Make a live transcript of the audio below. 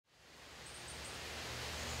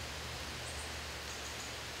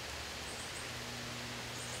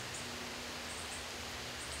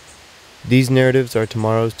These narratives are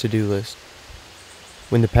tomorrow's to-do list,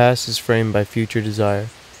 when the past is framed by future desire.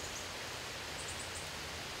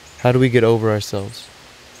 How do we get over ourselves?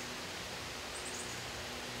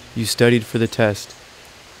 You studied for the test.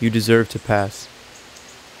 You deserve to pass.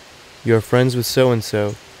 You are friends with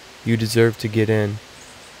so-and-so. You deserve to get in.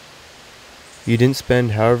 You didn't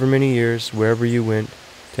spend however many years wherever you went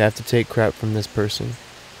to have to take crap from this person.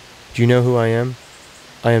 Do you know who I am?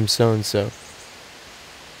 I am so-and-so.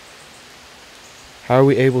 How are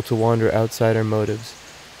we able to wander outside our motives,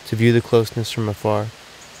 to view the closeness from afar?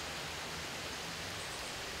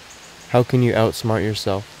 How can you outsmart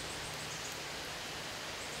yourself?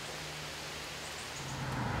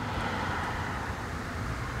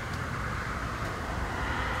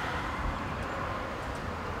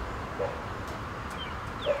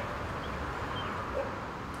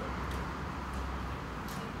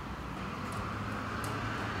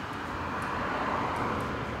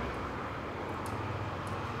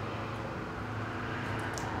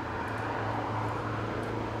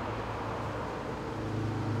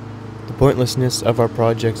 The pointlessness of our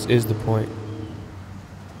projects is the point.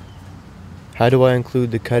 How do I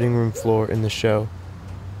include the cutting room floor in the show?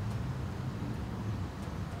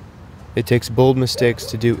 It takes bold mistakes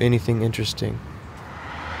to do anything interesting,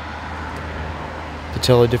 to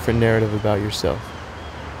tell a different narrative about yourself.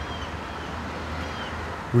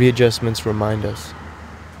 Readjustments remind us.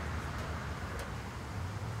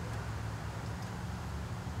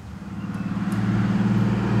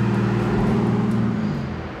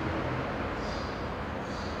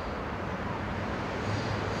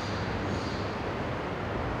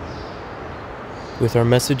 With our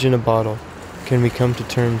message in a bottle, can we come to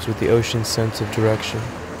terms with the ocean's sense of direction?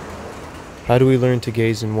 How do we learn to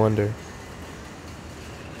gaze in wonder?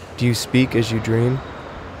 Do you speak as you dream?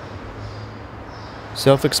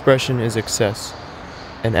 Self-expression is access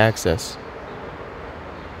and access.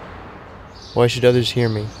 Why should others hear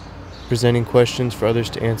me, presenting questions for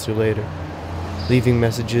others to answer later, leaving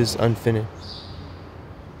messages unfinished,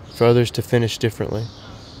 for others to finish differently?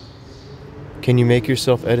 Can you make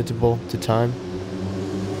yourself editable to time?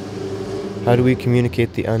 How do we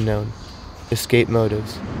communicate the unknown, escape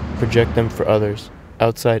motives, project them for others,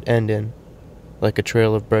 outside and in, like a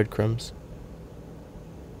trail of breadcrumbs?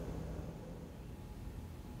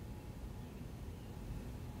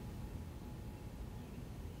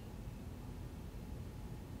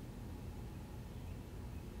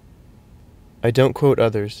 I don't quote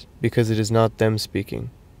others because it is not them speaking,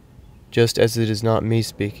 just as it is not me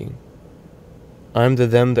speaking. I am the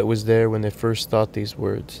them that was there when they first thought these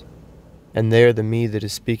words, and they are the me that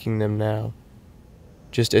is speaking them now,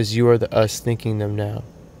 just as you are the us thinking them now.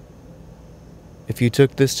 If you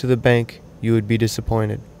took this to the bank, you would be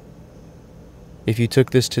disappointed. If you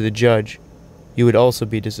took this to the judge, you would also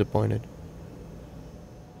be disappointed.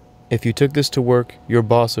 If you took this to work, your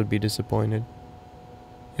boss would be disappointed.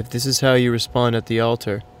 If this is how you respond at the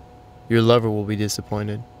altar, your lover will be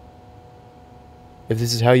disappointed. If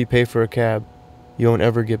this is how you pay for a cab, you won't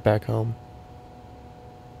ever get back home.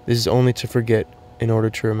 This is only to forget in order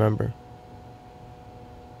to remember.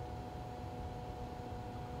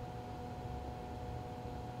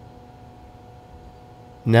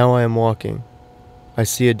 Now I am walking. I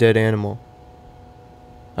see a dead animal.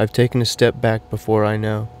 I've taken a step back before I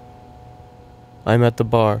know. I'm at the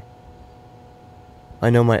bar. I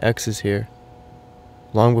know my ex is here,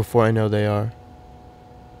 long before I know they are.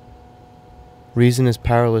 Reason is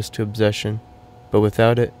powerless to obsession, but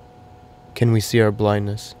without it, can we see our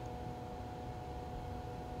blindness?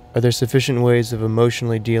 Are there sufficient ways of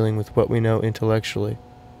emotionally dealing with what we know intellectually?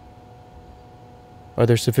 Are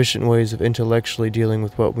there sufficient ways of intellectually dealing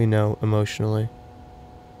with what we know emotionally?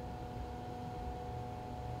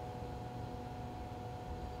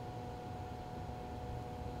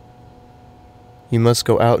 You must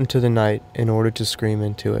go out into the night in order to scream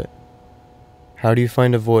into it. How do you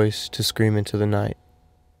find a voice to scream into the night?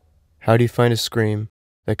 How do you find a scream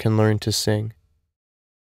that can learn to sing?